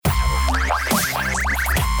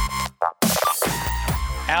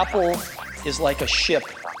Apple is like a ship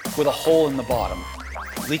with a hole in the bottom,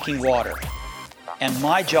 leaking water. And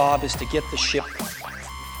my job is to get the ship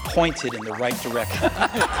pointed in the right direction.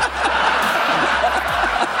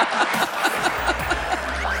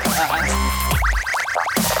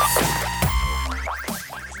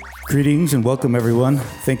 Greetings and welcome, everyone.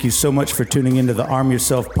 Thank you so much for tuning into the Arm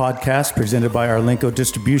Yourself podcast presented by Arlenco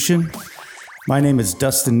Distribution. My name is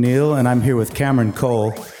Dustin Neal, and I'm here with Cameron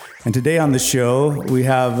Cole. And today on the show, we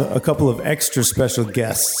have a couple of extra special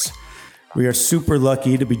guests. We are super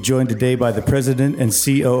lucky to be joined today by the president and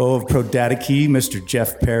COO of ProDataKey, Mr.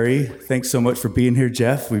 Jeff Perry. Thanks so much for being here,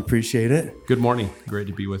 Jeff. We appreciate it. Good morning. Great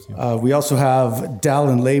to be with you. We also have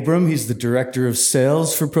Dallan Labrum. He's the director of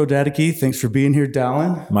sales for ProDataKey. Thanks for being here,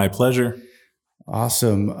 Dallan. My pleasure.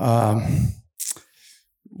 Awesome.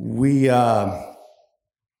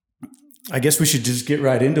 I guess we should just get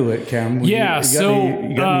right into it, Cam.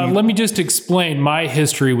 Let me just explain my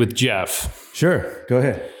history with Jeff. Sure. Go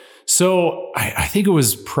ahead. So I think it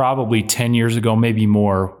was probably 10 years ago, maybe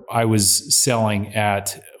more. I was selling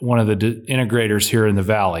at one of the integrators here in the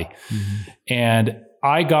Valley. Mm-hmm. And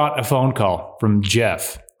I got a phone call from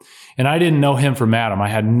Jeff. And I didn't know him from Adam. I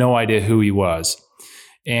had no idea who he was.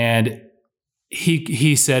 And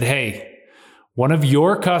he said, hey, one of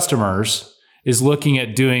your customers is looking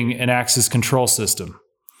at doing an access control system.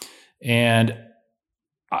 And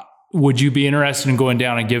would you be interested in going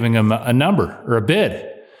down and giving him a number or a bid?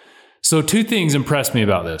 So two things impressed me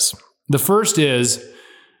about this. The first is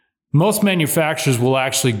most manufacturers will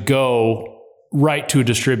actually go right to a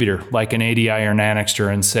distributor like an ADI or an Annixter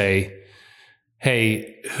and say,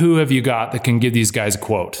 hey, who have you got that can give these guys a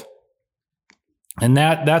quote? And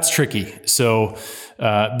that's tricky. So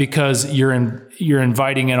because you're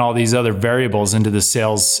inviting in all these other variables into the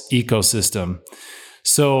sales ecosystem.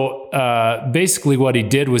 So basically what he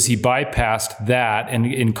did was he bypassed that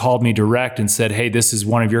and called me direct and said, hey, this is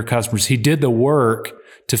one of your customers. He did the work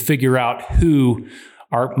to figure out who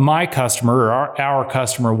my customer or our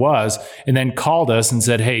customer was, and then called us and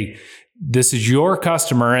said, hey, this is your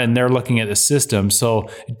customer and they're looking at the system. So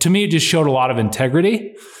to me, it just showed a lot of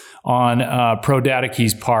integrity on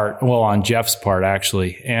ProDataKey's part, on Jeff's part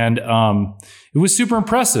actually. And it was super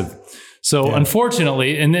impressive. So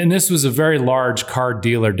unfortunately, and this was a very large car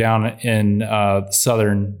dealer down in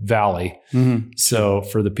Southern Valley. Mm-hmm. So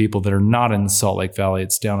for the people that are not in the Salt Lake Valley,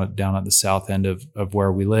 it's down at the south end of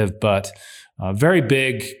where we live. But very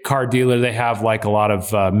big car dealer. They have like a lot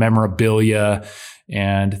of memorabilia,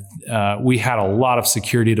 and we had a lot of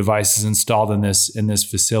security devices installed in this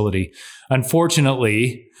facility.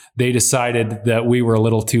 Unfortunately, they decided that we were a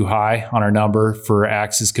little too high on our number for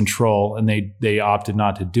access control, and they opted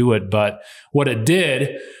not to do it. But what it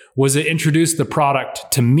did was it introduced the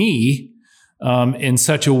product to me in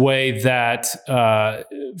such a way that,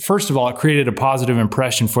 first of all, it created a positive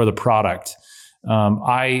impression for the product.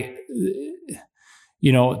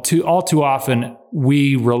 Too often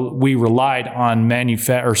we relied on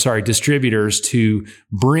distributors to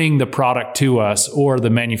bring the product to us, or the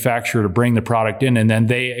manufacturer to bring the product in, and then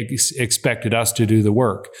they expected us to do the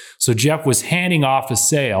work. So Jeff was handing off a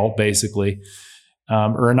sale, basically,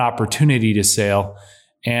 or an opportunity to sell.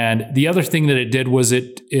 And the other thing that it did was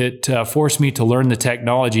it forced me to learn the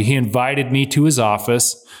technology. He invited me to his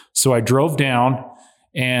office, so I drove down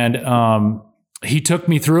and he took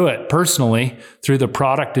me through it personally, through the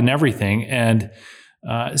product and everything, and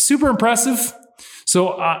super impressive.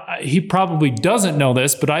 So he probably doesn't know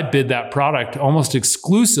this, but I bid that product almost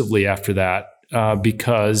exclusively after that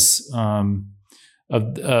because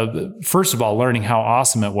of first of all, learning how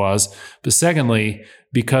awesome it was, but secondly,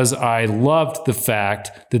 because I loved the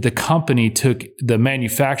fact that the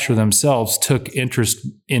manufacturer themselves took interest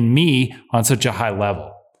in me on such a high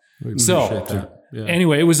level.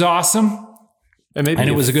 Anyway, it was awesome. And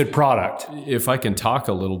it was a good product. If I can talk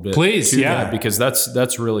a little bit, please, that, because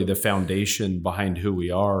that's really the foundation behind who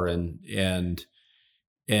we are. And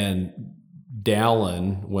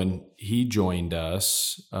Dallan, when he joined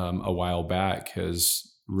us a while back,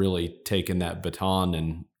 has really taken that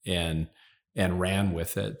baton and ran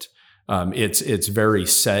with it. It's very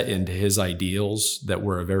set into his ideals that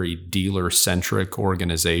we're a very dealer-centric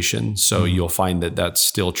organization. So you'll find that that's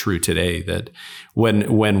still true today, that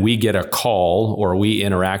when we get a call or we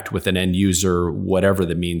interact with an end user, whatever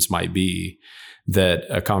the means might be, that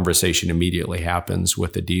a conversation immediately happens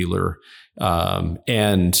with the dealer.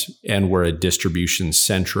 And we're a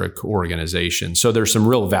distribution-centric organization. So there's some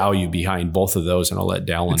real value behind both of those, and I'll let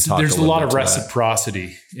Dallan talk. There's a lot of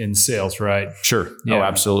reciprocity in sales, right? Sure. Yeah. Oh,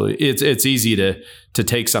 absolutely. It's easy to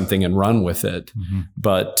take something and run with it,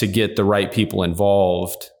 but to get the right people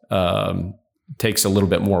involved, takes a little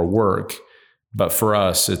bit more work. But for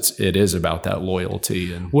us, it is about that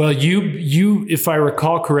loyalty. And well, you, if I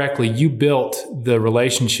recall correctly, you built the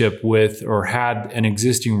relationship with, or had an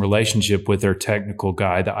existing relationship with their technical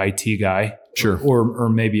guy, the IT guy. Sure. Or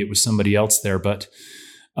maybe it was somebody else there. But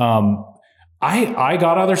I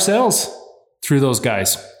got other sales through those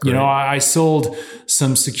guys. Great. You know, I sold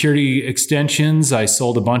some security extensions. I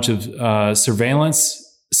sold a bunch of surveillance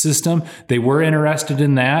system. They were interested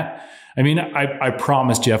in that. I mean, I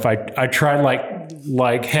promise, Jeff, I tried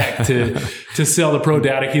like heck to sell the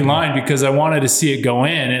ProDataKey line because I wanted to see it go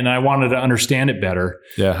in and I wanted to understand it better.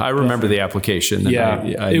 Yeah, I remember the application. Yeah,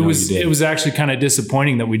 I it was actually kind of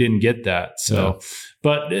disappointing that we didn't get that. So, yeah.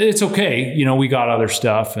 But it's okay. You know, we got other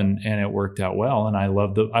stuff and it worked out well. And I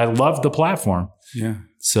love the platform. Yeah.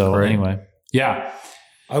 So anyway, yeah.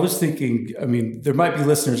 I was thinking, I mean, there might be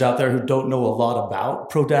listeners out there who don't know a lot about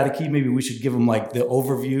ProDataKey. Maybe we should give them like the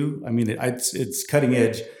overview. I mean, it's cutting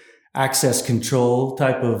edge access control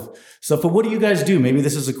type of stuff. But what do you guys do? Maybe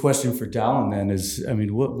this is a question for Dallan then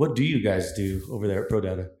what do you guys do over there at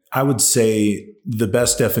ProData? I would say the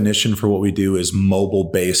best definition for what we do is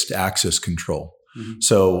mobile-based access control. Mm-hmm.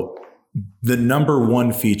 So the number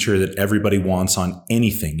one feature that everybody wants on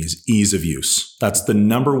anything is ease of use. That's the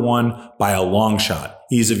number one by a long shot.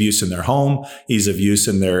 Ease of use in their home, ease of use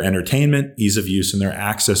in their entertainment, ease of use in their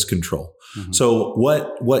access control. Mm-hmm. So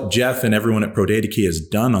what Jeff and everyone at ProDataKey has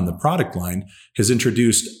done on the product line has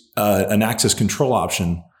introduced an access control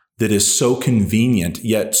option that is so convenient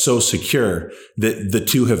yet so secure that the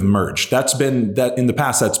two have merged. That's been that in the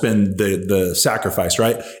past. That's been the sacrifice,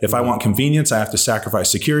 right? If I want convenience, I have to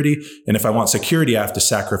sacrifice security, and if I want security, I have to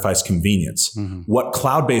sacrifice convenience. Mm-hmm. What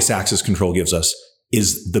cloud-based access control gives us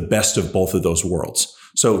is the best of both of those worlds.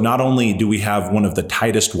 So not only do we have one of the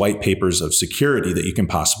tightest white papers of security that you can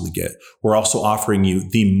possibly get, we're also offering you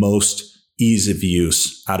the most ease of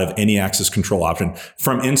use out of any access control option,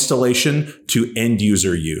 from installation to end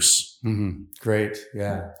user use. Mm-hmm. Great.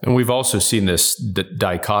 Yeah. And we've also seen this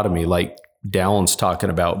dichotomy, like Dallan's talking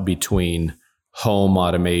about, between home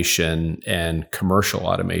automation and commercial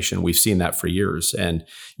automation. We've seen that for years. And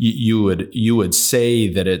you would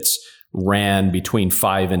say that it's ran between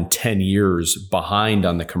 5 and 10 years behind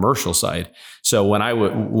on the commercial side. So when I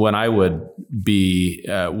would be,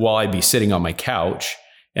 while I'd be sitting on my couch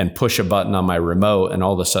and push a button on my remote, and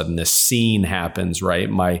all of a sudden this scene happens, right?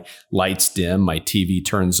 My lights dim, my TV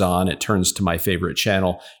turns on, it turns to my favorite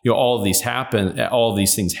channel. You know, all of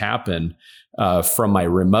these things happen from my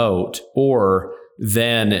remote, or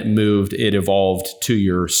then it evolved to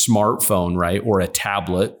your smartphone, right? Or a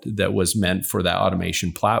tablet that was meant for that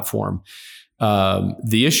automation platform.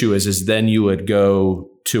 The issue is then you would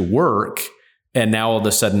go to work, and now all of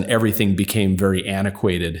a sudden everything became very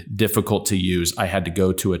antiquated, difficult to use. I had to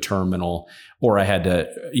go to a terminal, or I had to,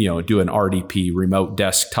 do an RDP, remote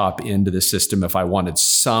desktop, into the system if I wanted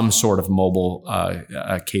some sort of mobile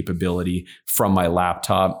capability from my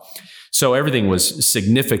laptop. So everything was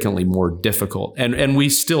significantly more difficult. And we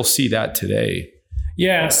still see that today.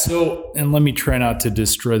 Yeah. So, and let me try not to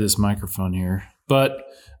destroy this microphone here, but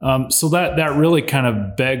so that really kind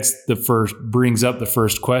of brings up the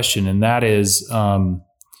first question, and that is, let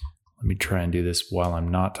me try and do this while I'm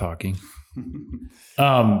not talking.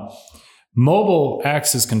 Mobile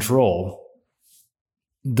access control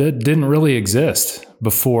that didn't really exist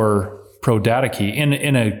before ProDataKey in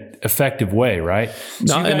an effective way, right?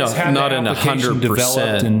 So not in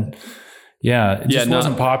 100%. And it just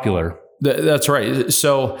wasn't popular. That's right.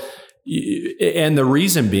 So. And the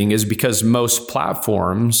reason being is because most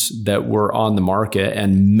platforms that were on the market,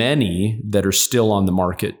 and many that are still on the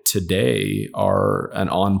market today, are an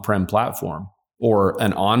on-prem platform or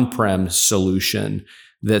an on-prem solution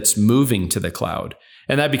that's moving to the cloud.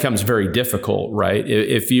 And that becomes very difficult, right?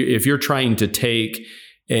 If you're trying to take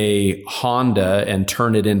a Honda and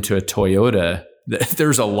turn it into a Toyota,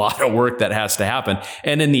 there's a lot of work that has to happen.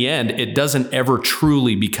 And in the end, it doesn't ever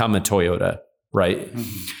truly become a Toyota, right?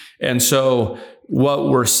 Mm-hmm. And so what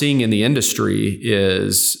we're seeing in the industry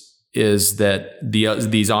is that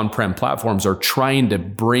these on-prem platforms are trying to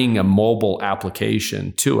bring a mobile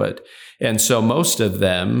application to it. And so most of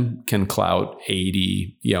them can clout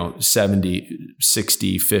 80, 70,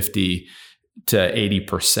 60, 50 to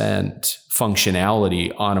 80%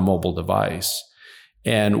 functionality on a mobile device.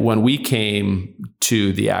 And when we came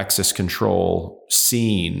to the access control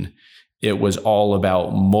scene, it was all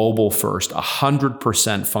about mobile first, 100%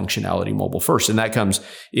 functionality mobile first. And that comes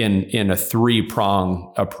in a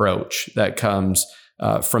 3-prong approach. That comes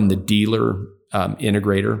from the dealer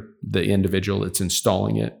integrator, the individual that's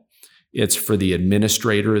installing it. It's for the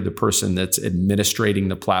administrator, the person that's administrating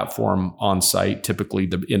the platform on site, typically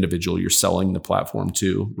the individual you're selling the platform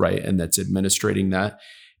to, right? And that's administrating that.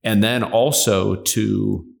 And then also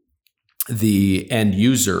to the end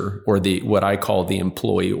user, or what I call the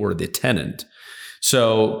employee or the tenant.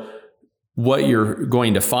 So what you're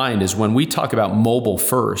going to find is when we talk about mobile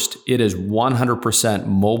first, it is 100%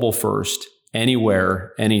 mobile first,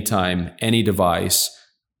 anywhere, anytime, any device,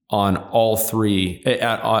 on all three,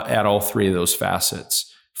 at all three of those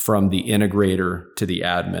facets, from the integrator to the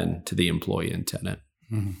admin to the employee and tenant.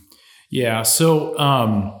 Mm-hmm. Yeah. So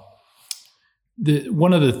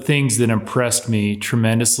one of the things that impressed me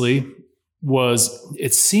tremendously was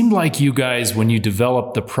it seemed like you guys, when you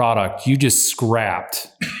developed the product, you just scrapped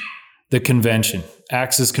the convention,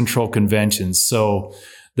 access control conventions. So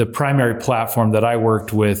the primary platform that I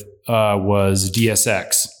worked with was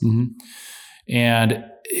DSX. Mm-hmm. And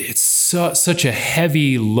it's such a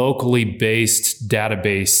heavy, locally based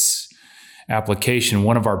database application.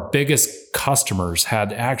 One of our biggest customers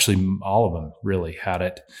had, actually all of them really had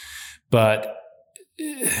it, but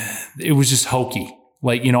it was just hokey.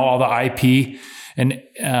 Like, all the IP and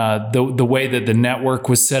the way that the network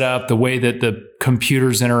was set up, the way that the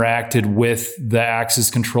computers interacted with the access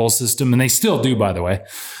control system, and they still do, by the way.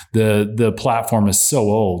 The platform is so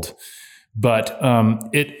old. But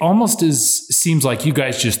it almost seems like you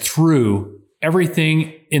guys just threw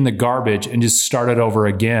everything in the garbage and just started over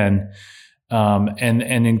again, and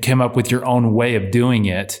then came up with your own way of doing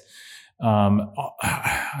it.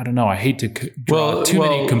 I don't know. I hate to draw too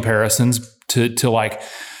many comparisons to like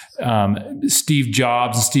Steve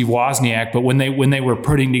Jobs and Steve Wozniak, but when they were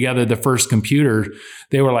putting together the first computer,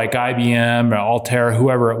 they were like IBM or Altera,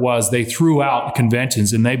 whoever it was. They threw out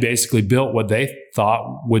conventions and they basically built what they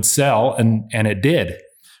thought would sell, and it did.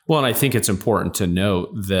 Well, and I think it's important to note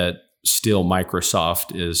that still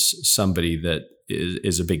Microsoft is somebody that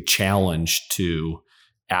is a big challenge to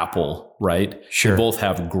Apple, right? Sure. They both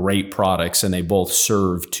have great products and they both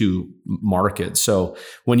serve two markets. So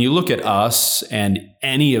when you look at us and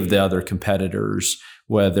any of the other competitors,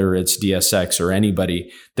 whether it's DSX or anybody,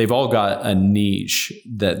 they've all got a niche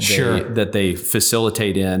that they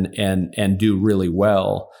facilitate in and do really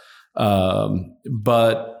well.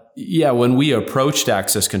 But yeah, when we approached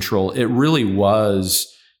access control, it really was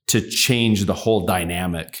to change the whole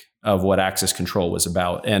dynamic of what access control was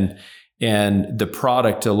about. And the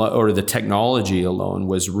product alone, or the technology alone,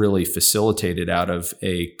 was really facilitated out of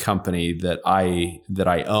a company that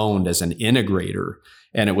I owned as an integrator.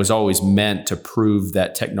 And it was always meant to prove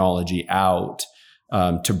that technology out,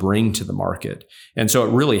 to bring to the market. And so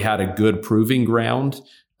it really had a good proving ground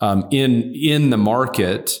in the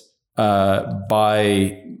market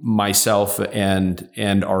by myself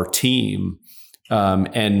and our team,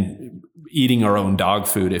 and eating our own dog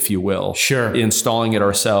food, if you will. Sure. Installing it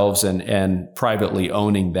ourselves and privately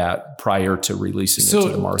owning that prior to releasing it to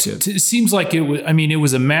the market. It seems like it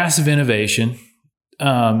was a massive innovation,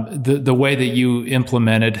 the way that you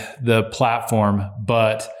implemented the platform,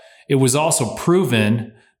 but it was also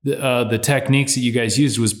proven, the techniques that you guys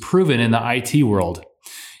used was proven in the IT world,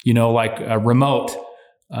 like a remote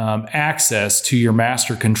access to your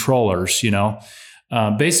master controllers,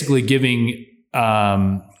 basically giving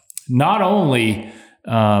not only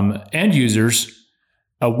end users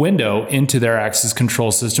a window into their access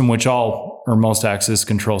control system, which all or most access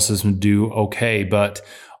control systems do okay, but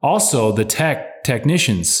also the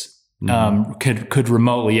technicians could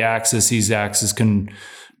remotely access these access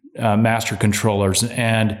master controllers,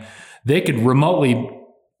 and they could remotely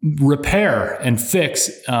repair and fix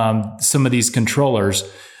some of these controllers.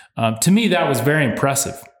 To me, that was very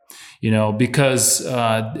impressive. Because,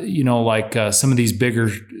 some of these bigger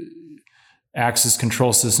access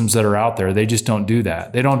control systems that are out there, they just don't do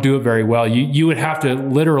that. They don't do it very well. You would have to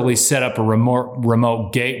literally set up a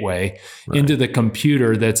remote gateway into the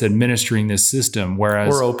computer that's administering this system.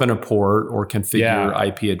 Or open a port or configure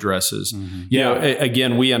IP addresses. Mm-hmm.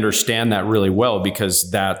 Again, we understand that really well because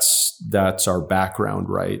that's our background,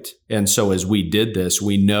 right? And so as we did this,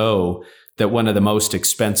 we know that one of the most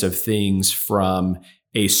expensive things from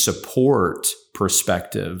a support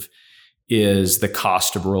perspective is the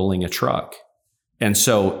cost of rolling a truck. And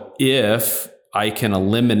so if I can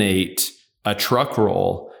eliminate a truck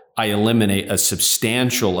roll, I eliminate a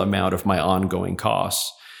substantial amount of my ongoing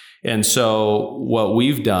costs. And so what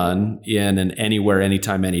we've done in an anywhere,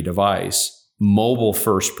 anytime, any device, mobile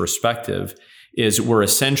first perspective is we're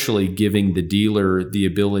essentially giving the dealer the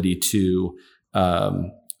ability to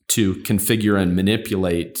configure and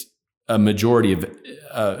manipulate a majority of,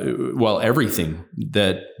 everything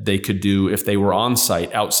that they could do if they were on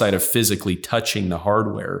site outside of physically touching the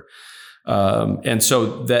hardware. And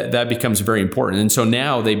so that becomes very important. And so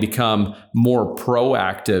now they become more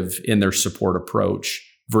proactive in their support approach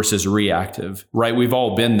versus reactive, right? We've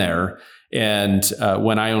all been there. And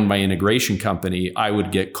when I owned my integration company, I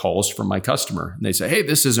would get calls from my customer. And they say, hey,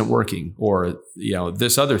 this isn't working, or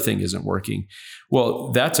this other thing isn't working.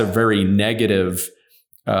 Well, that's a very negative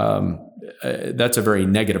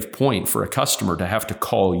point for a customer to have to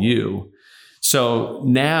call you. So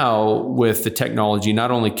now with the technology,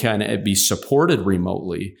 not only can it be supported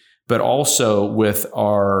remotely, but also with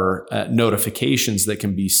our notifications that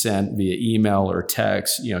can be sent via email or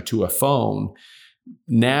text, to a phone.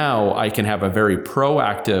 Now I can have a very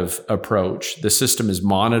proactive approach. The system is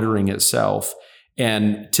monitoring itself.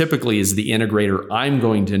 And typically as the integrator, I'm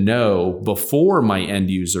going to know before my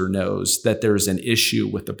end user knows that there's an issue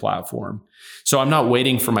with the platform. So I'm not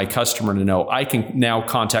waiting for my customer to know. I can now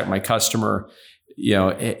contact my customer,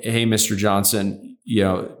 hey, Mr. Johnson,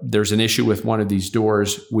 there's an issue with one of these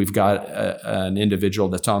doors. We've got an individual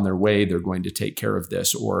that's on their way. They're going to take care of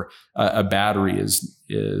this, or a battery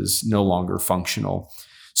is no longer functional.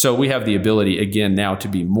 So we have the ability, again, now to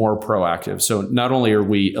be more proactive. So not only are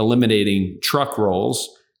we eliminating truck rolls,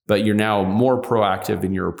 but you're now more proactive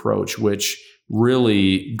in your approach, which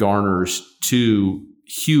really garners two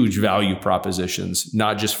huge value propositions,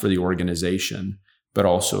 not just for the organization, but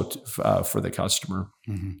also for the customer.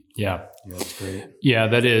 Mm-hmm. Yeah, that's great. Yeah,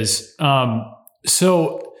 that is.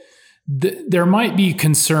 So there might be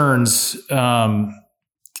concerns,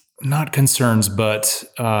 not concerns, but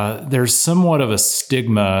there's somewhat of a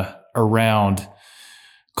stigma around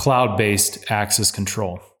cloud-based access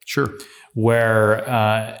control. Sure.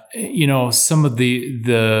 Where, some of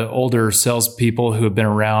the older salespeople who have been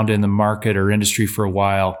around in the market or industry for a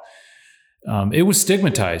while, it was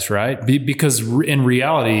stigmatized, right? Because in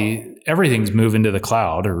reality, everything's moving to the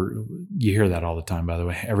cloud, or you hear that all the time, by the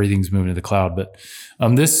way, everything's moving to the cloud. But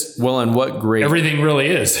and what great, everything really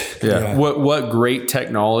is. Yeah. What great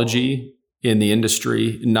technology in the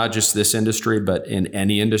industry, not just this industry, but in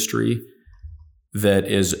any industry that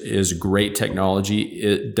is great technology.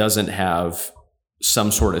 It doesn't have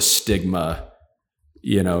some sort of stigma,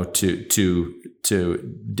 to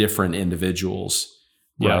different individuals.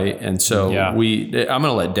 Yeah. Right. And so I'm going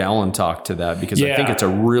to let Dallan talk to that, because I think it's a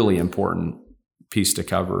really important piece to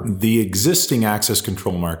cover. The existing access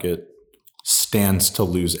control market stands to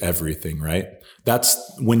lose everything, right? That's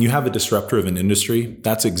when you have a disruptor of an industry,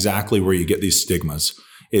 that's exactly where you get these stigmas,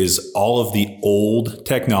 is all of the old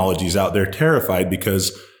technologies out there terrified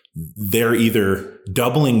because they're either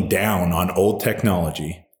doubling down on old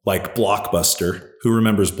technology, like Blockbuster. Who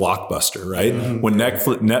remembers Blockbuster, right? Mm-hmm. When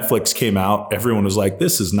Netflix came out, everyone was like,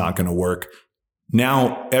 this is not going to work.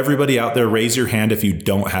 Now, everybody out there, raise your hand if you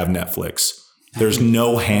don't have Netflix. There's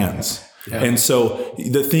no hands. Yeah. And so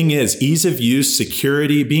the thing is, ease of use,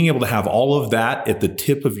 security, being able to have all of that at the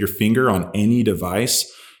tip of your finger on any device,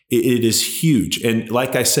 it is huge. And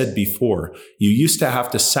like I said before, you used to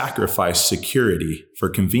have to sacrifice security for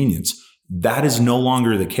convenience. That is no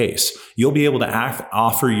longer the case. You'll be able to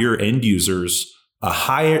offer your end users the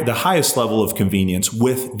highest level of convenience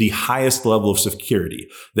with the highest level of security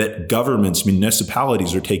that governments,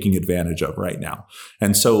 municipalities are taking advantage of right now.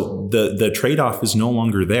 And so the trade-off is no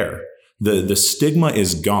longer there. The stigma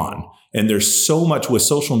is gone. And there's so much with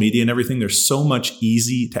social media and everything, there's so much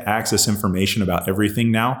easy to access information about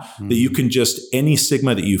everything now that you can any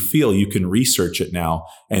stigma that you feel, you can research it now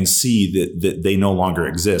and see that they no longer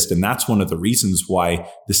exist. And that's one of the reasons why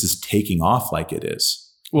this is taking off like it is.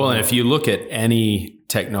 Well, and if you look at any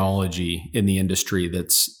technology in the industry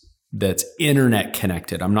that's internet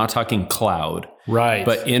connected, I'm not talking cloud, right?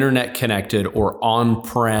 But internet connected or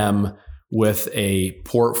on-prem with a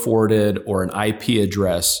port forwarded or an IP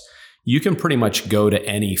address, you can pretty much go to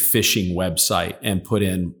any phishing website and put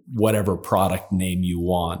in whatever product name you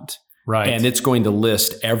want. Right. And it's going to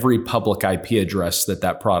list every public IP address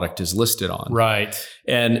that product is listed on. Right.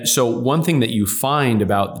 And so one thing that you find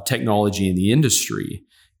about the technology in the industry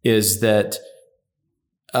is that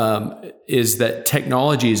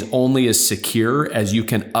technology is only as secure as you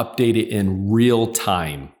can update it in real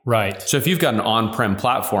time. Right. So if you've got an on-prem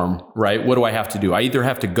platform, right, what do I have to do? I either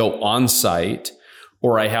have to go on site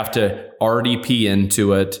or I have to RDP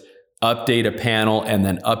into it, update a panel, and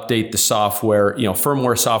then update the software,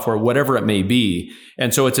 firmware software, whatever it may be.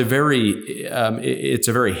 And so it's a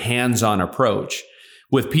very hands-on approach.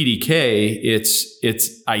 With PDK,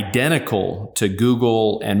 it's identical to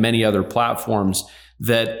Google and many other platforms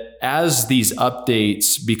that as these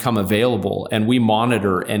updates become available and we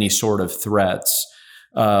monitor any sort of threats,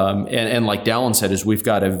 And like Dallan said, is we've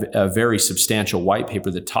got a very substantial white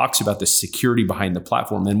paper that talks about the security behind the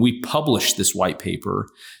platform. And we publish this white paper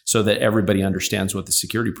so that everybody understands what the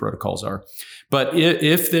security protocols are. But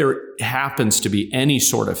if there happens to be any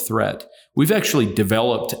sort of threat, we've actually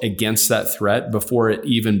developed against that threat before it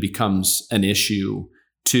even becomes an issue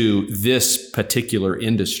to this particular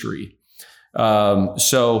industry.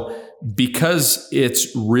 So because it's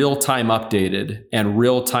real-time updated and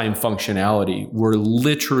real-time functionality, we're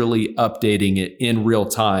literally updating it in real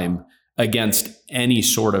time against any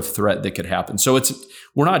sort of threat that could happen. So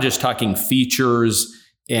we're not just talking features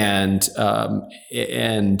and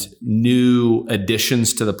new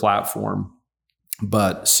additions to the platform,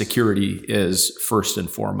 but security is first and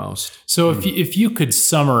foremost. So if you could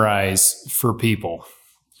summarize for people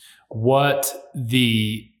what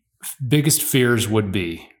the biggest fears would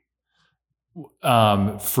be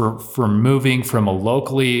for moving from a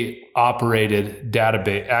locally operated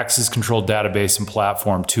database, access control database and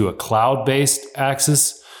platform to a cloud-based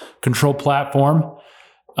access control platform,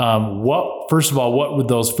 first of all, what would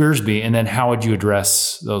those fears be? And then how would you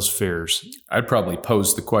address those fears? I'd probably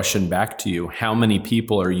pose the question back to you. How many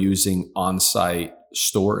people are using on-site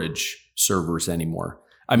storage servers anymore?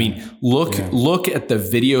 I mean, look at the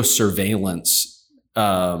video surveillance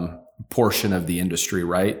portion of the industry,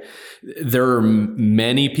 right? There are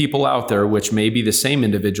many people out there, which may be the same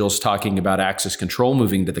individuals talking about access control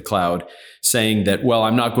moving to the cloud, saying that, well,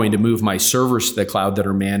 I'm not going to move my servers to the cloud that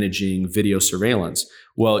are managing video surveillance.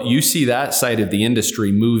 Well, you see that side of the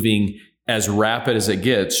industry moving as rapid as it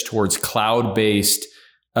gets towards cloud-based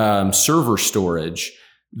server storage.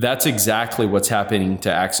 That's exactly what's happening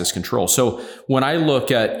to access control. So when I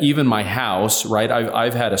look at even my house, right,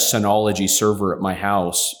 I've had a Synology server at my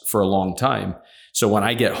house for a long time. So when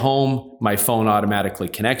I get home, my phone automatically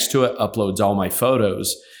connects to it, uploads all my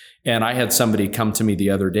photos. And I had somebody come to me the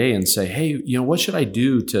other day and say, hey, what should I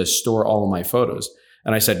do to store all of my photos?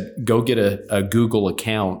 And I said, go get a Google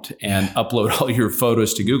account and upload all your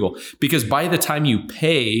photos to Google. Because by the time you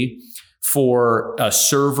pay for a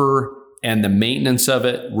server and the maintenance of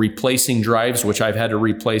it, replacing drives, which I've had to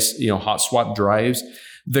replace, hot swap drives,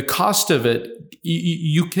 the cost of it,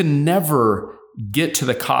 you can never get to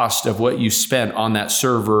the cost of what you spent on that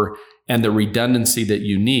server and the redundancy that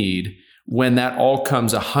you need when that all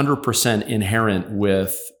comes 100% inherent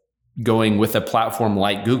with going with a platform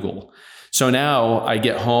like Google. So now I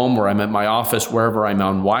get home or I'm at my office, wherever I'm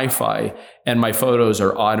on Wi-Fi, and my photos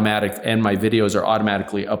are automatic and my videos are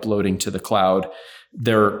automatically uploading to the cloud.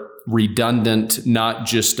 They're redundant, not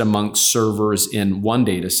just amongst servers in one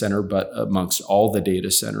data center, but amongst all the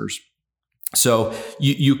data centers. So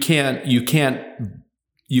you can't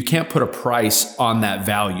put a price on that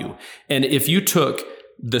value. And if you took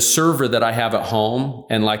the server that I have at home,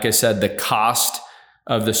 and like I said, the cost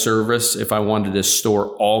of the service, if I wanted to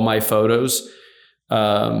store all my photos,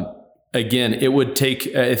 again, it would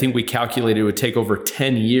take, I think we calculated it would take over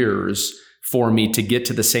 10 years for me to get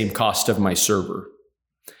to the same cost of my server.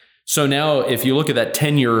 So now if you look at that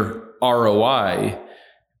 10-year ROI,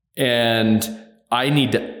 and I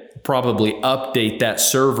need to probably update that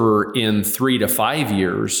server in 3 to 5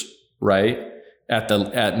 years, right?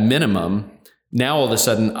 At minimum, now all of a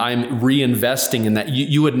sudden I'm reinvesting in that.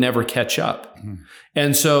 You would never catch up. Mm-hmm.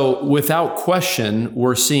 And so without question,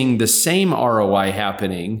 we're seeing the same ROI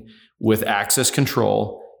happening with access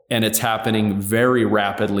control, and it's happening very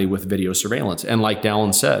rapidly with video surveillance. And like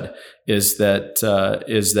Dallan said, is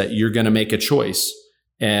that you're going to make a choice,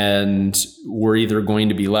 and we're either going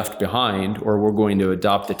to be left behind or we're going to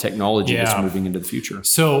adopt the technology that's moving into the future.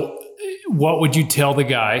 So what would you tell the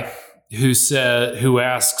guy who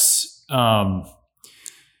asks,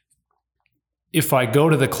 if I go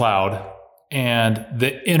to the cloud and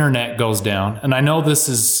the internet goes down, and I know this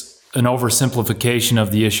is an oversimplification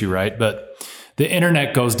of the issue, right? But the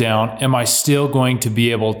internet goes down, am I still going to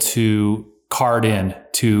be able to card in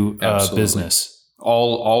to a business?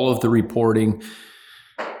 All of the reporting,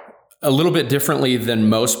 a little bit differently than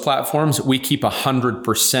most platforms, we keep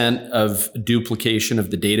 100% of duplication of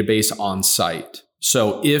the database on site.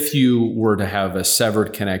 So if you were to have a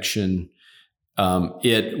severed connection,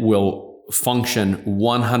 it will function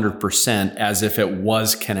 100% as if it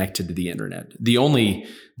was connected to the internet. The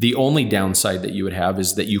only downside that you would have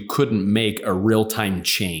is that you couldn't make a real-time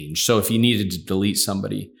change. So if you needed to delete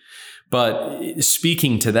somebody. But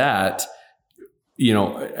speaking to that,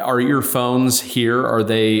 are your phones here? Are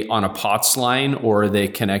they on a POTS line, or are they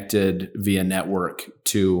connected via network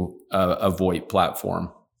to a VoIP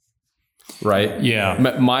platform? Right? Yeah.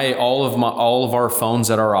 All of our phones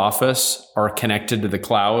at our office are connected to the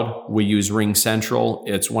cloud. We use Ring Central.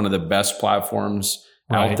 It's one of the best platforms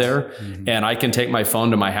out there. And I can take my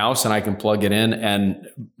phone to my house and I can plug it in and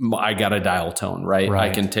I got a dial tone, right? I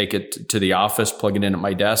can take it to the office, plug it in at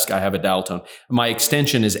my desk. I have a dial tone. My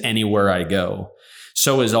extension is anywhere I go.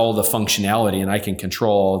 So is all the functionality, and I can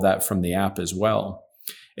control all of that from the app as well.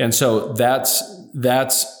 And so that's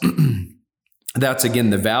again,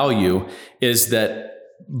 the value is that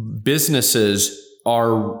businesses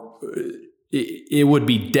it would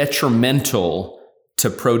be detrimental to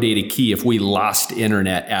ProDataKey if we lost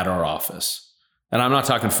internet at our office. And I'm not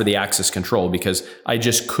talking for the access control, because I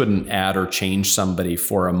just couldn't add or change somebody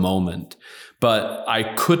for a moment, but I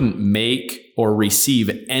couldn't make or receive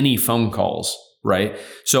any phone calls, right?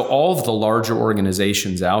 So all of the larger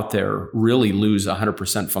organizations out there really lose 100%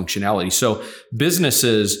 functionality. So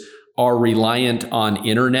businesses are reliant on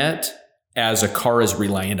internet as a car is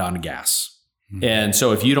reliant on gas. And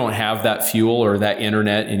so if you don't have that fuel or that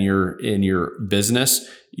internet in your business,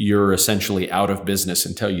 you're essentially out of business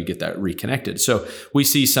until you get that reconnected. So we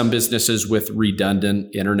see some businesses with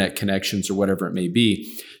redundant internet connections or whatever it may be.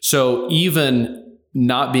 So even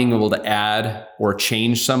not being able to add or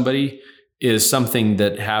change somebody is something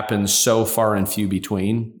that happens so far and few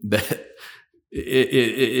between that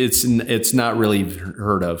it's not really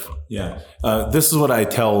heard of. Yeah. This is what I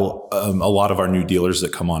tell a lot of our new dealers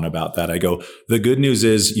that come on about that. I go, the good news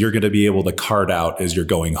is you're going to be able to card out as you're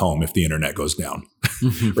going home if the internet goes down,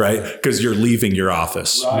 right? Because you're leaving your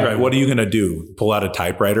office, right? What are you going to do? Pull out a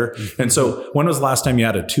typewriter? And so when was the last time you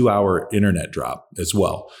had a 2-hour internet drop as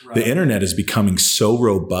well? Right. The internet is becoming so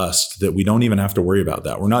robust that we don't even have to worry about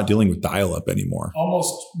that. We're not dealing with dial-up anymore.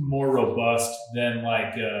 Almost more robust than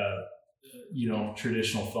like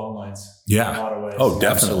traditional phone lines. Yeah. In a lot of ways. Oh,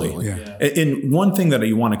 definitely. Yeah. And one thing that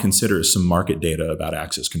you want to consider is some market data about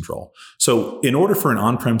access control. So in order for an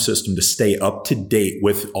on-prem system to stay up to date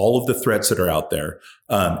with all of the threats that are out there,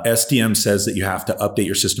 SDM says that you have to update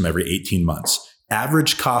your system every 18 months.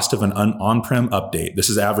 Average cost of an on-prem update, this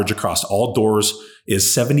is average across all doors,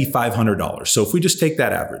 is $7,500. So if we just take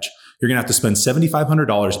that average, you're going to have to spend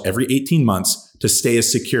 $7,500 every 18 months to stay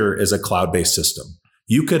as secure as a cloud-based system.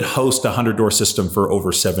 You could host a 100-door system for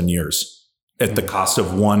over 7 years at the cost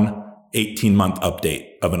of one 18-month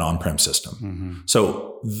update of an on-prem system.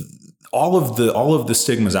 So all of the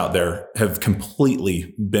stigmas out there have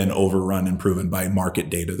completely been overrun and proven by market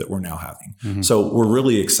data that we're now having. So we're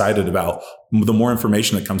really excited about the more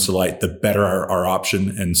information that comes to light, the better our option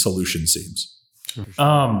and solution seems.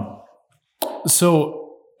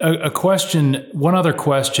 So a question, one other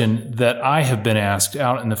question that I have been asked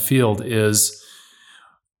out in the field is,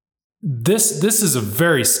 This is a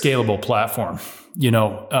very scalable platform.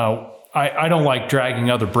 I don't like dragging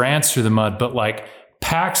other brands through the mud, but like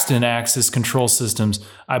Paxton access control systems,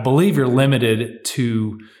 I believe you're limited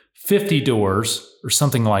to 50 doors or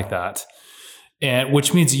something like that. And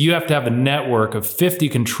which means you have to have a network of 50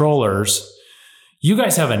 controllers. You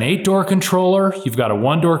guys have an 8-door controller. You've got a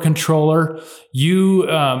 1-door controller.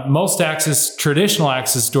 Most traditional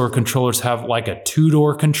access door controllers have like a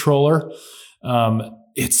 2-door controller.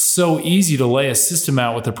 It's so easy to lay a system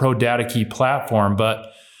out with the ProDataKey platform,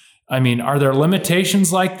 but I mean, are there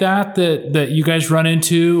limitations like that you guys run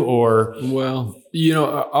into, or? Well,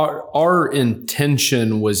 our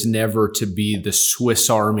intention was never to be the Swiss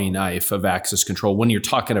Army knife of access control when you're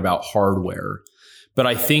talking about hardware. But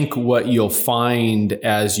I think what you'll find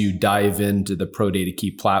as you dive into the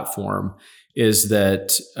ProDataKey platform is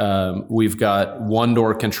that we've got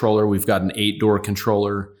 1-door controller, we've got an 8-door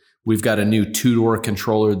controller. We've got a new 2-door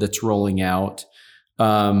controller that's rolling out.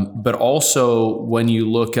 But also when you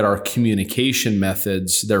look at our communication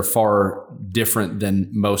methods, they're far different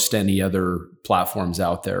than most any other platforms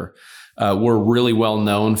out there. We're really well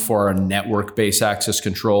known for our network-based access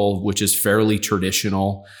control, which is fairly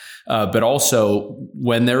traditional. But also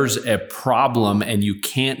when there's a problem and you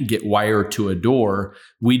can't get wired to a door,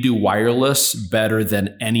 we do wireless better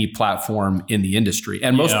than any platform in the industry.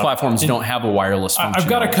 And most platforms don't have a wireless function. I've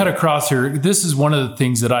got to cut across here. This is one of the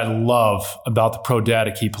things that I love about the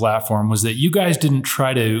ProDataKey platform was that you guys didn't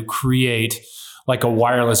try to create like a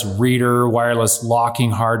wireless reader, wireless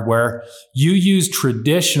locking hardware. You use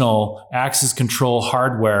traditional access control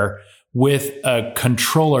hardware with a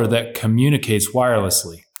controller that communicates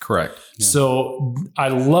wirelessly. Correct. Yeah. So I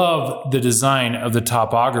love the design of the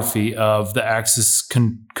topography of the access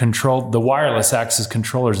control, the wireless access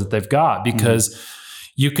controllers that they've got, because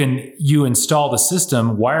you install the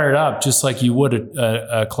system, wire it up just like you would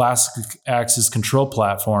a classic access control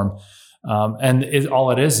platform. And all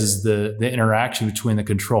it is the interaction between the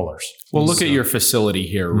controllers. Well, look at your facility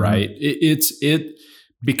here, right?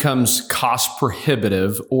 becomes cost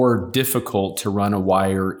prohibitive or difficult to run a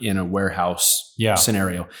wire in a warehouse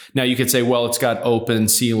scenario. Now you could say, well, it's got open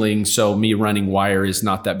ceiling, so me running wire is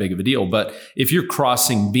not that big of a deal. But if you're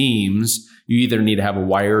crossing beams, you either need to have a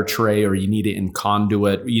wire tray or you need it in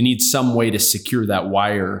conduit. You need some way to secure that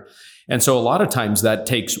wire. And so a lot of times that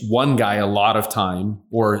takes one guy a lot of time,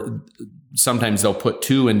 or sometimes they'll put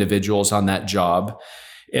two individuals on that job.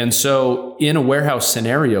 And so in a warehouse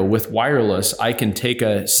scenario with wireless, I can take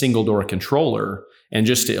a single door controller, and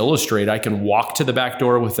just to illustrate, I can walk to the back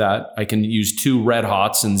door with that. I can use two red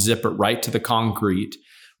hots and zip it right to the concrete,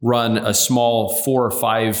 run a small 4 or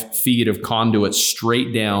 5 feet of conduit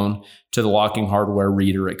straight down to the locking hardware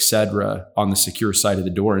reader, et cetera, on the secure side of the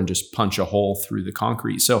door, and just punch a hole through the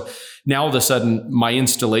concrete. So now all of a sudden, my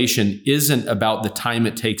installation isn't about the time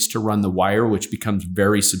it takes to run the wire, which becomes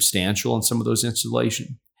very substantial in some of those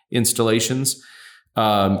installations.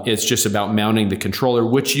 It's just about mounting the controller,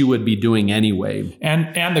 which you would be doing anyway.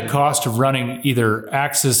 And the cost of running either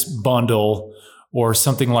access bundle or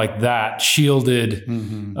something like that, shielded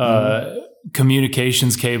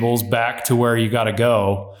communications cables back to where you got to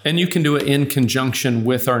go. And you can do it in conjunction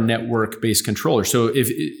with our network-based controller. So if,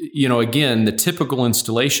 again, the typical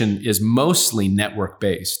installation is mostly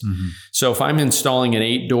network-based. So if I'm installing an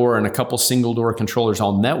 8-door and a couple single-door controllers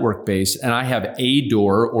all network-based, and I have a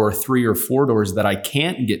door or 3 or 4 doors that I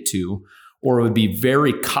can't get to, or it would be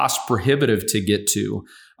very cost prohibitive to get to,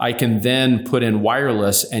 I can then put in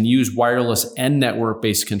wireless and use wireless and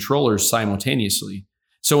network-based controllers simultaneously.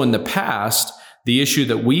 So in the past, the issue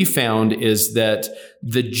that we found is that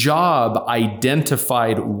the job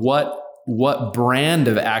identified what brand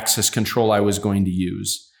of access control I was going to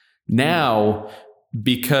use. Now,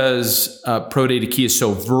 because ProDataKey is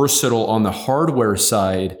so versatile on the hardware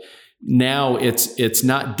side, now it's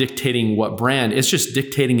not dictating what brand, it's just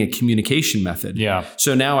dictating a communication method. Yeah.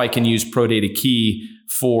 So now I can use ProDataKey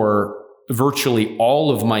for virtually all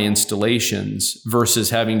of my installations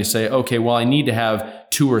versus having to say, okay, well, I need to have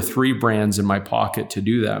 2 or 3 brands in my pocket to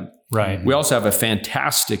do that. Right. We also have a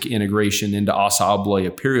fantastic integration into Assa Abloy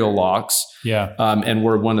Imperial locks. Yeah. And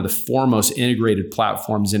we're one of the foremost integrated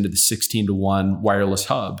platforms into the 16-to-1 wireless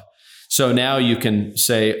hub. So now you can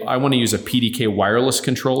say, I want to use a PDK wireless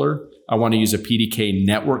controller. I want to use a PDK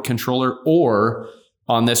network controller, or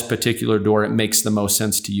on this particular door, it makes the most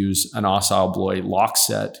sense to use an Assa Abloy lock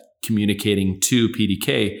set communicating to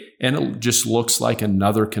PDK, and it just looks like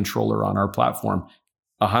another controller on our platform.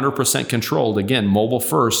 100% controlled, again, mobile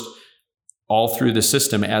first, all through the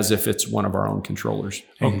system as if it's one of our own controllers.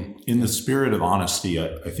 And in the spirit of honesty,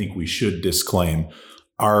 I think we should disclaim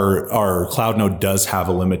our cloud node does have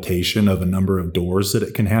a limitation of a number of doors that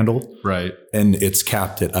it can handle. Right. And it's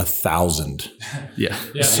capped at 1,000. Yeah.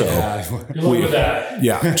 So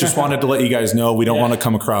just wanted to let you guys know we don't want to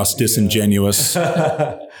come across disingenuous.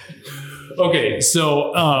 Okay.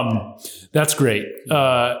 So that's great.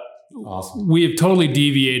 Awesome. We have totally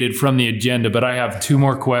deviated from the agenda, but I have 2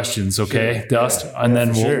 more questions. Okay, sure. Dust, and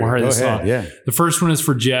then we'll hurry this on. Yeah. The first one is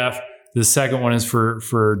for Jeff. The second one is for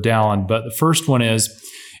Dallan. But the first one is,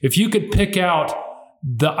 if you could pick out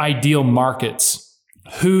the ideal markets,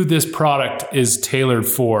 who this product is tailored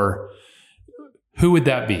for, who would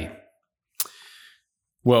that be?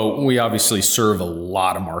 Well, we obviously serve a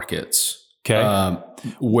lot of markets. Okay.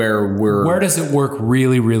 Where does it work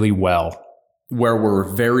really, really well? Where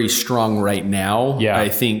we're very strong right now, yeah. I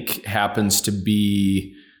think happens to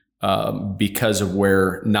be because of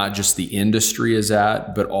where not just the industry is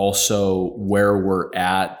at, but also where we're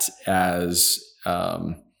at as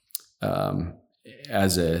a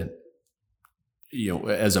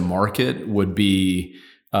market would be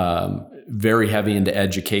very heavy into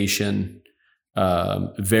education,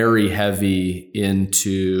 very heavy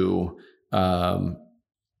into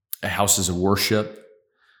houses of worship.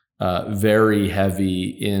 Very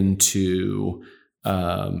heavy into,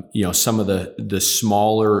 some of the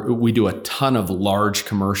smaller, we do a ton of large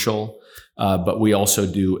commercial, but we also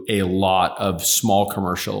do a lot of small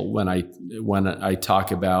commercial when I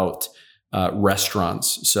talk about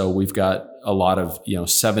restaurants. So we've got a lot of,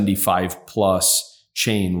 75 plus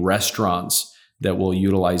chain restaurants that will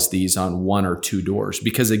utilize these on 1 or 2 doors.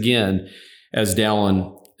 Because again, as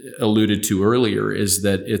Dallan alluded to earlier, is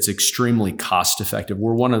that it's extremely cost effective.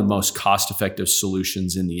 We're one of the most cost effective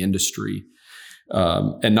solutions in the industry.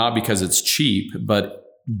 And not because it's cheap, but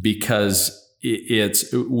because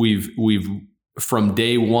we've from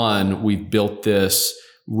day one, we've built this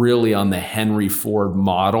really on the Henry Ford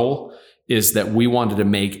model, is that we wanted to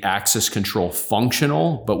make access control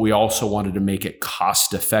functional, but we also wanted to make it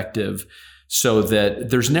cost effective. so that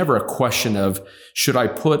there's never a question of, should I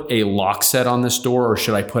put a lock set on this door or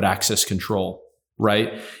should I put access control,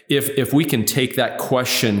 right? If we can take that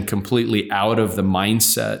question completely out of the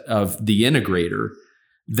mindset of the integrator,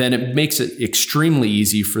 then it makes it extremely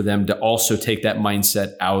easy for them to also take that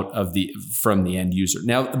mindset out of from the end user.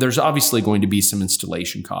 Now, there's obviously going to be some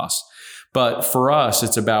installation costs, but for us,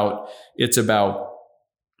 it's about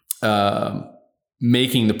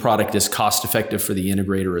making the product as cost effective for the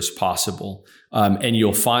integrator as possible. And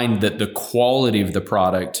you'll find that the quality of the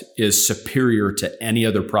product is superior to any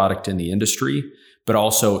other product in the industry, but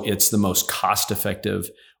also it's the most cost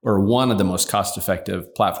effective, or one of the most cost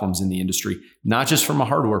effective platforms in the industry, not just from a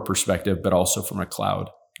hardware perspective, but also from a cloud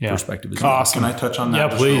perspective as well. Awesome. Can I touch on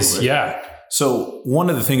that? Yeah, please. Yeah. So one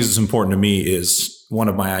of the things that's important to me is, one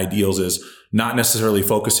of my ideals is not necessarily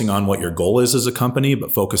focusing on what your goal is as a company,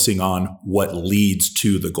 but focusing on what leads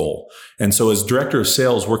to the goal. And so as director of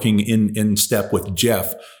sales working in step with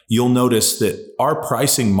Jeff, you'll notice that our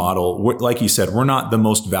pricing model, like you said, we're not the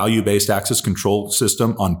most value-based access control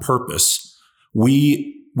system on purpose.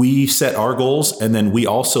 We set our goals, and then we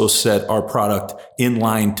also set our product in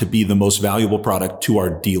line to be the most valuable product to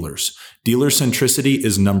our dealers. Dealer centricity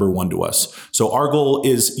is number one to us. So our goal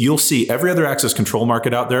is, you'll see every other access control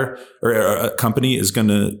market out there, or a company is going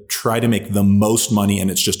to try to make the most money,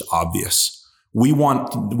 and it's just obvious. We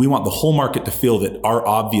want the whole market to feel that our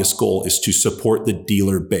obvious goal is to support the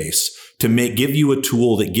dealer base, to give you a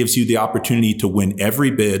tool that gives you the opportunity to win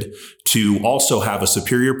every bid, to also have a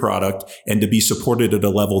superior product, and to be supported at a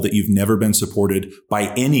level that you've never been supported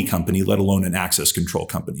by any company, let alone an access control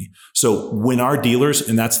company. So when our dealers,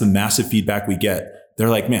 and that's the massive feedback we get, they're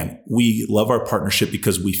like, man, we love our partnership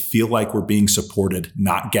because we feel like we're being supported,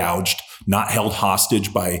 not gouged, not held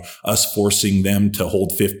hostage by us forcing them to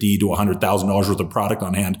hold $50,000 to $100,000 worth of product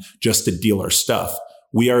on hand just to deal our stuff.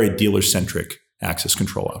 We are a dealer-centric access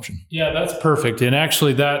control option. Yeah, that's perfect. And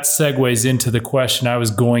actually that segues into the question I was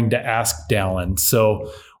going to ask Dallan.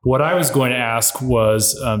 So what I was going to ask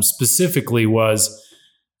was specifically was,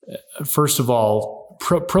 first of all,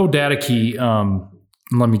 ProDataKey,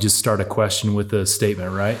 let me just start a question with a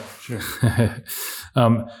statement, right? Sure.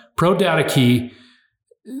 ProDataKey,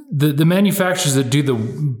 the manufacturers that do the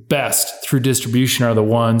best through distribution are the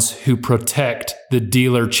ones who protect the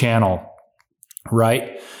dealer channel,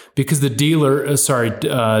 right? Because the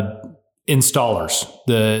installers,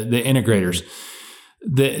 the integrators,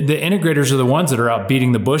 the integrators are the ones that are out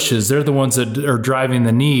beating the bushes. They're the ones that are driving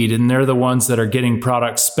the need, and they're the ones that are getting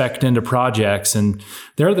products spec'd into projects, and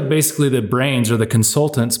they're basically the brains or the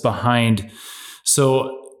consultants behind.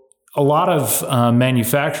 So a lot of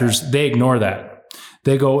manufacturers, they ignore that.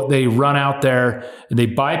 They run out there, and they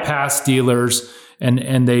bypass dealers,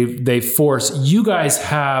 and they force. You guys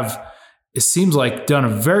have, it seems like, done a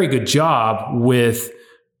very good job with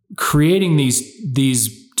creating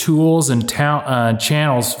these tools and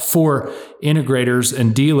channels for integrators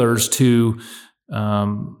and dealers to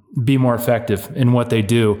be more effective in what they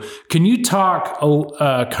do. Can you talk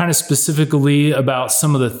kind of specifically about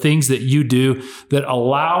some of the things that you do that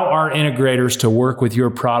allow our integrators to work with your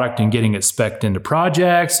product and getting it spec'd into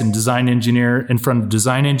projects and in front of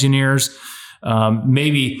design engineers?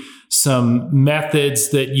 Maybe some methods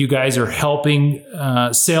that you guys are helping,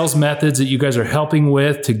 sales methods that you guys are helping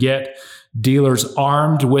with to get dealers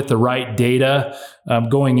armed with the right data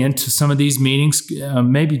going into some of these meetings.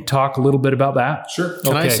 Maybe talk a little bit about that. Sure.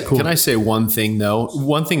 Cool. Can I say one thing though?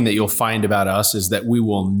 One thing that you'll find about us is that we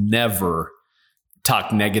will never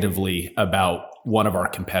talk negatively about one of our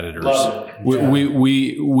competitors.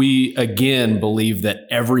 We again believe that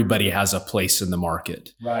everybody has a place in the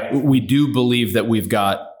market. Right. We do believe that we've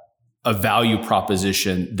got a value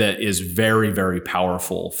proposition that is very, very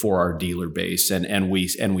powerful for our dealer base, and we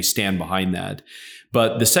stand behind that.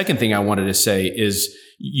 But the second thing I wanted to say is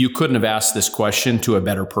you couldn't have asked this question to a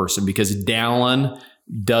better person, because Dallan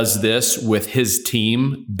does this with his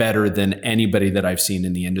team better than anybody that I've seen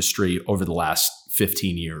in the industry over the last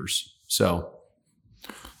 15 years. So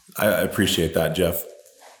I appreciate that, Jeff.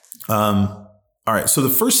 All right. So the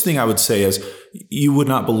first thing I would say is, you would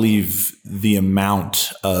not believe the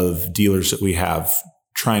amount of dealers that we have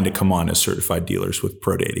trying to come on as certified dealers with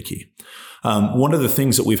ProDataKey. One of the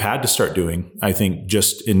things that we've had to start doing, I think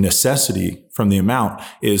just in necessity from the amount,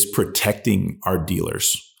 is protecting our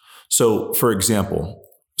dealers. So for example,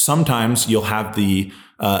 sometimes you'll have the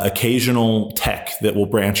occasional tech that will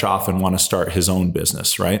branch off and want to start his own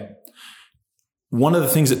business, right? One of the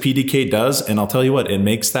things that PDK does, and I'll tell you what, it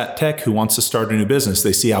makes that tech who wants to start a new business,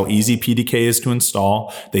 they see how easy PDK is to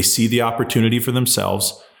install. They see the opportunity for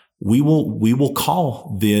themselves. we will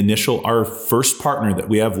call our first partner that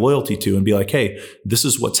we have loyalty to and be like, hey, this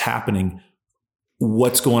is what's happening.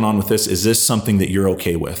 What's going on with this? Is this something that you're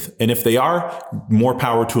okay with? And if they are, more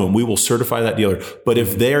power to them. We will certify that dealer. But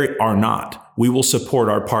if they are not, we will support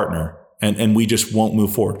our partner and we just won't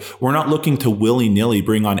move forward. We're not looking to willy-nilly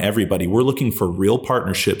bring on everybody. We're looking for real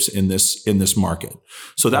partnerships in this market.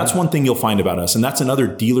 So that's one thing you'll find about us. And that's another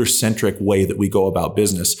dealer-centric way that we go about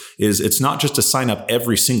business is it's not just to sign up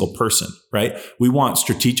every single person, right? We want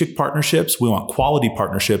strategic partnerships. We want quality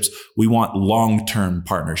partnerships. We want long-term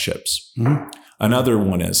partnerships. Mm-hmm. Another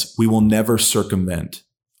one is we will never circumvent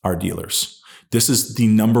our dealers. This is the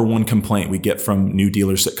number one complaint we get from new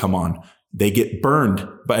dealers that come on. They get burned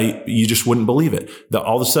by, you just wouldn't believe it, that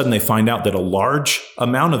all of a sudden they find out that a large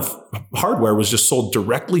amount of hardware was just sold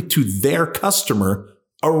directly to their customer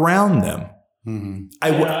around them. Mm-hmm.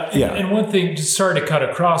 And one thing, just sorry to cut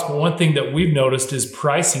across, but one thing that we've noticed is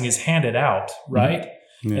pricing is handed out, right?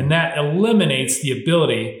 Mm-hmm. Yeah. And that eliminates the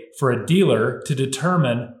ability for a dealer to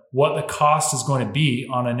determine what the cost is going to be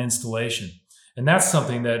on an installation. And that's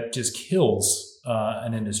something that just kills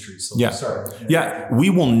an industry. So we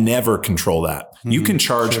will never control that. Mm-hmm. You can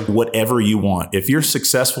charge whatever you want. If you're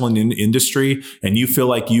successful in the industry and you feel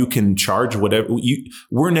like you can charge whatever,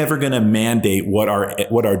 we're never going to mandate what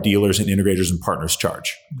our dealers and integrators and partners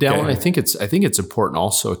charge. Dallan, I think it's important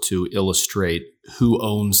also to illustrate who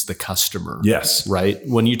owns the customer. Yes. Right?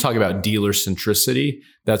 When you talk about dealer centricity,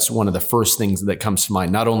 that's one of the first things that comes to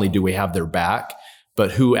mind. Not only do we have their back,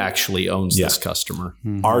 but who actually owns this customer?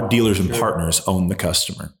 Mm-hmm. Our dealers and partners own the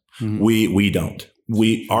customer. Mm-hmm. We don't.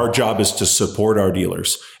 Our job is to support our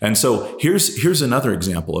dealers. And so here's another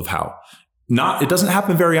example of how it doesn't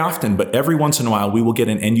happen very often, but every once in a while we will get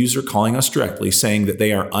an end user calling us directly saying that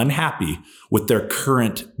they are unhappy with their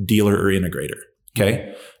current dealer or integrator. Okay.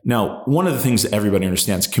 Mm-hmm. Now, one of the things that everybody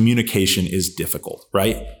understands, communication is difficult,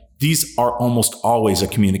 right? These are almost always a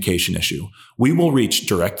communication issue. We will reach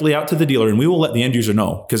directly out to the dealer and we will let the end user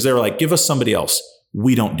know because they're like, give us somebody else.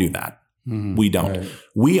 We don't do that. Mm-hmm. We don't. Right.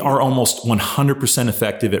 We are almost 100%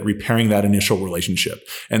 effective at repairing that initial relationship.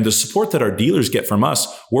 And the support that our dealers get from us,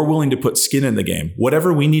 we're willing to put skin in the game.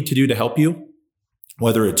 Whatever we need to do to help you,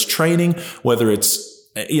 whether it's training, whether it's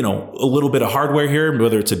a little bit of hardware here,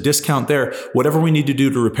 whether it's a discount there, whatever we need to do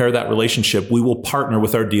to repair that relationship, we will partner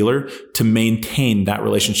with our dealer to maintain that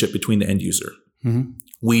relationship between the end user. Mm-hmm.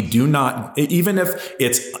 We do not, even if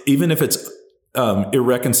it's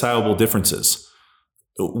irreconcilable differences,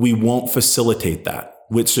 we won't facilitate that.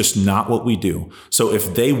 It's just not what we do. So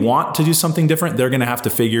if they want to do something different, they're going to have to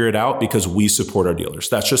figure it out because we support our dealers.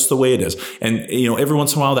 That's just the way it is. And, every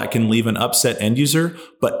once in a while that can leave an upset end user,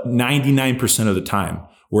 but 99% of the time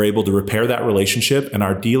we're able to repair that relationship and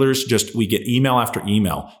our dealers we get email after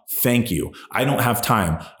email. Thank you. I don't have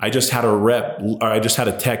time. I just had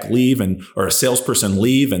a tech leave or a salesperson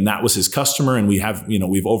leave and that was his customer and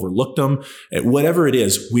we've overlooked them. Whatever it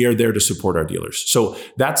is, we are there to support our dealers. So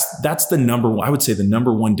that's the number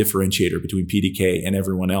one differentiator between PDK and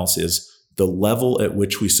everyone else is the level at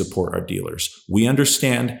which we support our dealers. We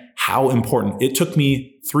understand how important it took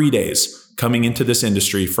me 3 days coming into this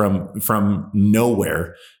industry from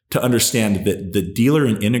nowhere to understand that the dealer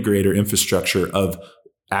and integrator infrastructure of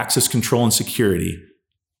access control and security,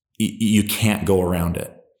 you can't go around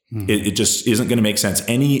it. Mm-hmm. It just isn't going to make sense.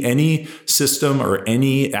 Any system or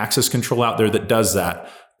any access control out there that does that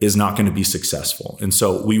is not going to be successful. And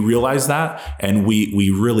so we realize that and we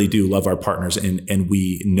really do love our partners and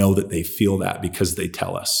we know that they feel that because they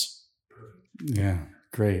tell us. Yeah,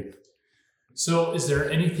 great. So is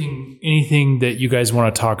there anything that you guys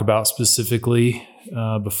want to talk about specifically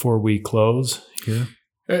before we close here?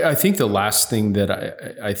 I think the last thing that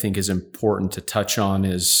I think is important to touch on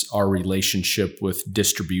is our relationship with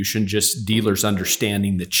distribution, just dealers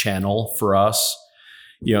understanding the channel for us.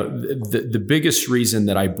 The biggest reason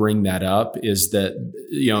that I bring that up is that,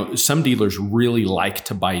 some dealers really like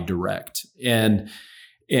to buy direct. And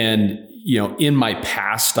in my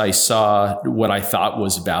past, I saw what I thought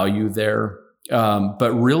was value there.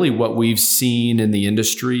 But really what we've seen in the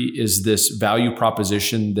industry is this value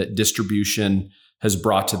proposition that distribution has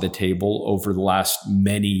brought to the table over the last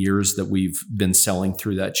many years that we've been selling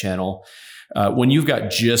through that channel. When you've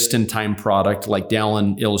got just-in-time product, like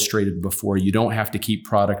Dallan illustrated before, you don't have to keep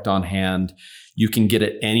product on hand. You can get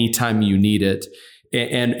it anytime you need it.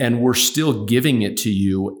 And we're still giving it to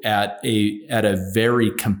you at a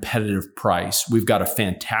very competitive price. We've got a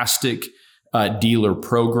fantastic dealer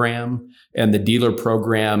program, and the dealer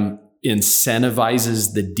program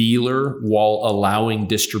incentivizes the dealer while allowing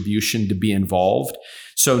distribution to be involved.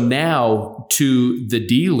 So now to the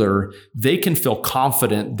dealer, they can feel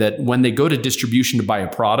confident that when they go to distribution to buy a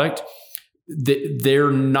product,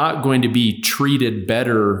 they're not going to be treated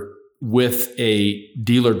better with a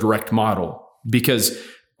dealer direct model, because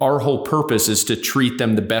our whole purpose is to treat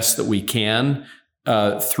them the best that we can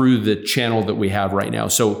through the channel that we have right now.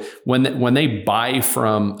 So when they buy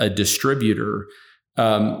from a distributor,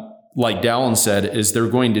 like Dallan said, is they're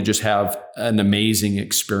going to just have an amazing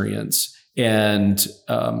experience, and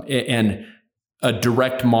a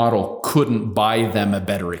direct model couldn't buy them a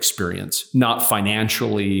better experience, not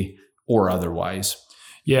financially or otherwise.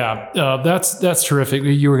 Yeah, that's terrific.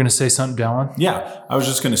 You were going to say something, Dallan? Yeah, I was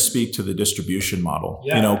just going to speak to the distribution model.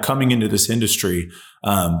 Yeah. Coming into this industry,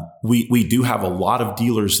 we do have a lot of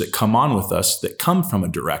dealers that come on with us that come from a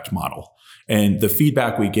direct model. And the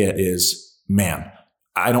feedback we get is, man,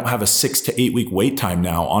 I don't have a 6 to 8 week wait time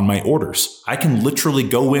now on my orders. I can literally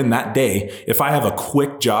go in that day. If I have a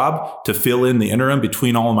quick job to fill in the interim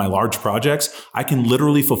between all of my large projects, I can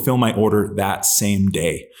literally fulfill my order that same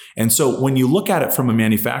day. And so when you look at it from a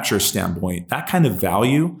manufacturer standpoint, that kind of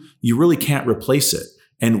value, you really can't replace it.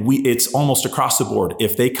 And it's almost across the board.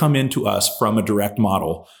 If they come into us from a direct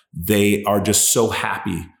model, they are just so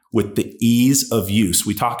happy with the ease of use.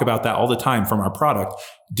 We talk about that all the time from our product.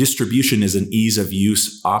 Distribution is an ease of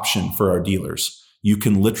use option for our dealers. You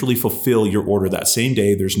can literally fulfill your order that same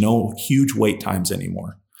day. There's no huge wait times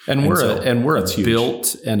anymore. And we're a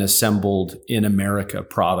built and assembled in America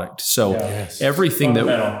product. So everything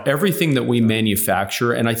that we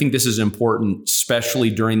manufacture, and I think this is important, especially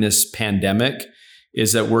during this pandemic,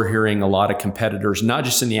 is that we're hearing a lot of competitors, not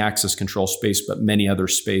just in the access control space, but many other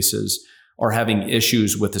spaces, are having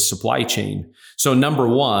issues with the supply chain. So number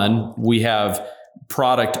one, we have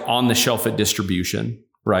product on the shelf at distribution,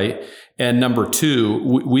 right? And number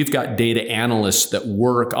two, we've got data analysts that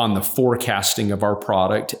work on the forecasting of our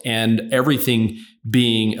product, and everything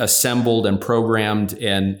being assembled and programmed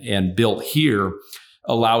and built here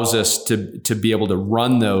allows us to be able to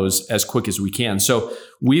run those as quick as we can. So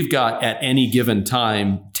we've got at any given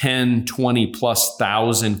time, 10, 20 plus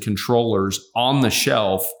thousand controllers on the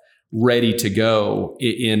shelf ready to go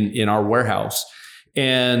in our warehouse.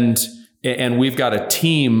 And we've got a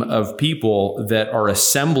team of people that are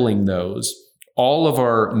assembling those. All of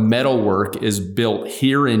our metal work is built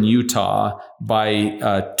here in Utah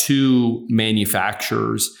by 2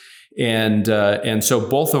 manufacturers. And so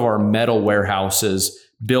both of our metal warehouses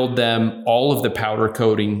build them. All of the powder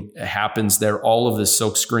coating happens there. All of the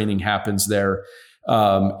silk screening happens there.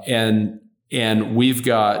 And we've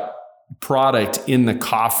got product in the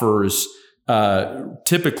coffers,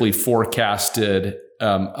 typically forecasted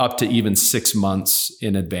up to even 6 months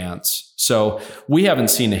in advance. So we haven't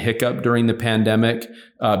seen a hiccup during the pandemic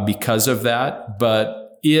because of that.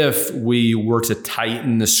 But if we were to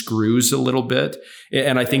tighten the screws a little bit,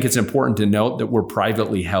 and I think it's important to note that we're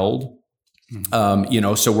privately held,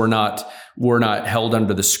 so we're not held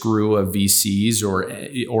under the screw of VCs or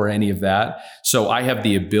any of that. So I have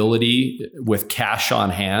the ability with cash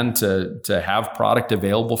on hand to have product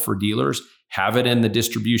available for dealers, have it in the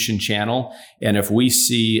distribution channel. And if we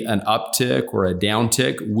see an uptick or a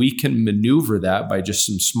downtick, we can maneuver that by just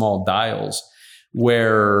some small dials,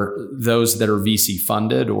 where those that are VC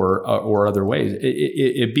funded or other ways,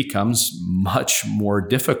 it becomes much more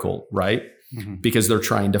difficult, right? Mm-hmm. Because they're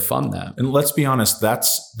trying to fund that. And let's be honest,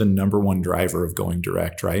 that's the number one driver of going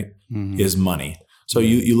direct, right? Mm-hmm. Is money. So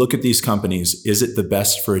you look at these companies, is it the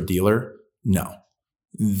best for a dealer? No.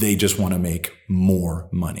 They just want to make more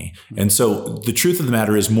money. Mm-hmm. And so the truth of the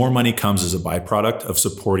matter is more money comes as a byproduct of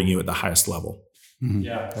supporting you at the highest level. Mm-hmm.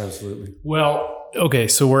 Yeah, absolutely. Well, okay,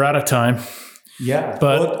 so we're out of time. Yeah,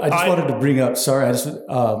 but I just wanted to bring up. Sorry,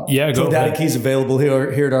 ProDataKey is available here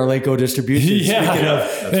at Arlenco Distribution. Yeah, speaking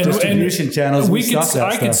of distribution channels,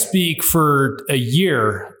 I could speak for a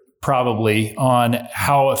year probably on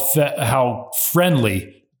how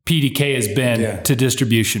friendly PDK has been to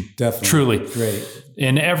distribution. Definitely, truly, great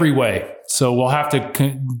in every way. So we'll have to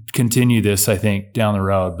continue this, I think, down the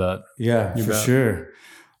road. But for sure.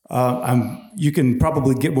 You can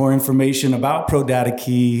probably get more information about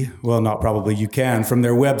ProDataKey. Well, not probably, you can from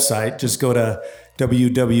their website. Just go to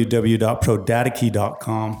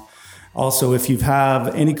www.prodatakey.com. Also, if you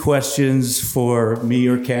have any questions for me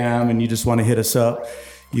or Cam and you just want to hit us up,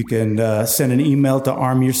 you can send an email to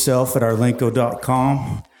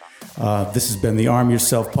armyourself@arlenco.com. This has been the Arm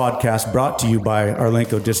Yourself podcast brought to you by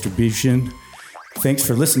Arlenco Distribution. Thanks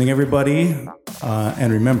for listening, everybody.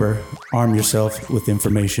 And remember, arm yourself with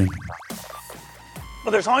information.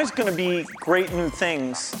 Well, there's always going to be great new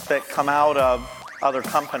things that come out of other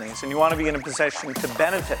companies, and you want to be in a position to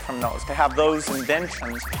benefit from those, to have those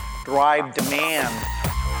inventions drive demand